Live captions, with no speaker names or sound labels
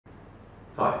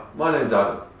Hi, my name's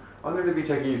Adam. I'm going to be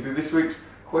taking you through this week's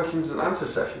questions and answer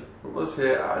session from us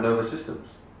here at Nova Systems.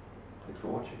 Thanks for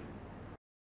watching.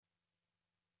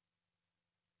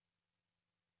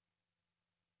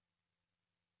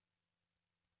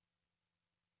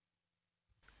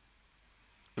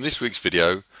 In this week's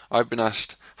video, I've been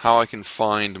asked how I can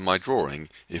find my drawing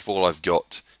if all I've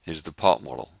got is the part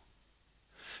model.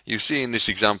 You see in this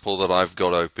example that I've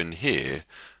got open here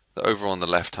that over on the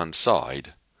left hand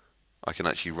side I can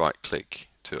actually right click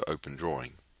to open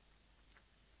drawing.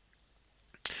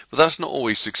 But that's not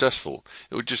always successful.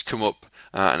 It will just come up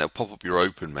and it'll pop up your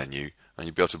open menu and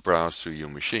you'll be able to browse through your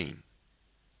machine.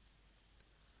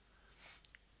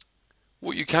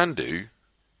 What you can do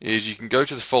is you can go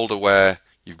to the folder where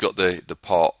you've got the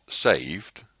part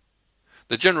saved.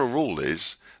 The general rule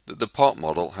is that the part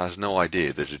model has no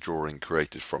idea there's a drawing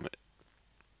created from it.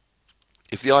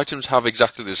 If the items have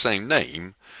exactly the same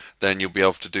name, then you'll be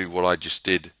able to do what I just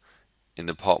did in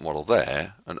the part model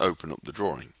there and open up the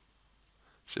drawing.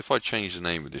 So if I change the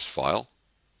name of this file,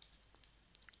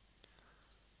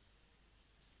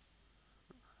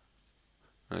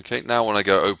 okay, now when I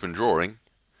go open drawing,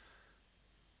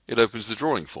 it opens the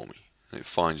drawing for me and it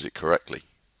finds it correctly.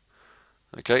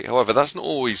 Okay, however, that's not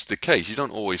always the case. You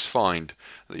don't always find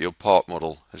that your part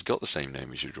model has got the same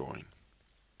name as your drawing.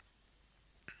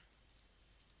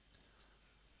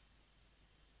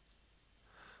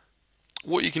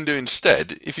 What you can do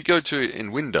instead, if you go to it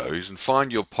in Windows and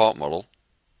find your part model,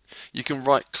 you can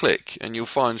right click and you'll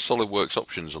find SOLIDWORKS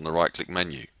options on the right click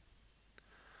menu.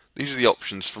 These are the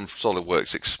options from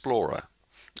SOLIDWORKS Explorer.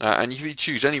 And if you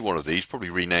choose any one of these, probably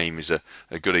rename is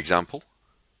a good example.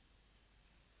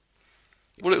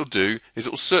 What it'll do is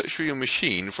it'll search through your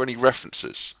machine for any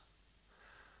references.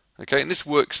 Okay, and this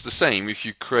works the same if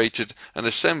you created an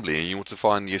assembly and you want to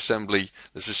find the assembly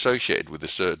that's associated with a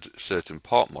certain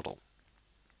part model.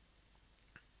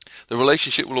 The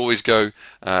relationship will always go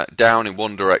down in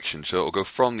one direction, so it will go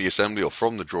from the assembly or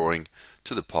from the drawing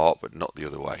to the part, but not the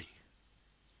other way.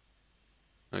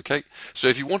 Okay, so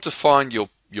if you want to find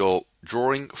your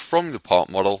drawing from the part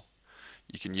model,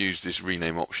 you can use this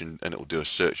rename option and it will do a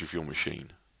search of your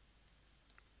machine.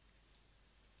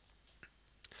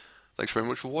 Thanks very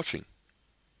much for watching.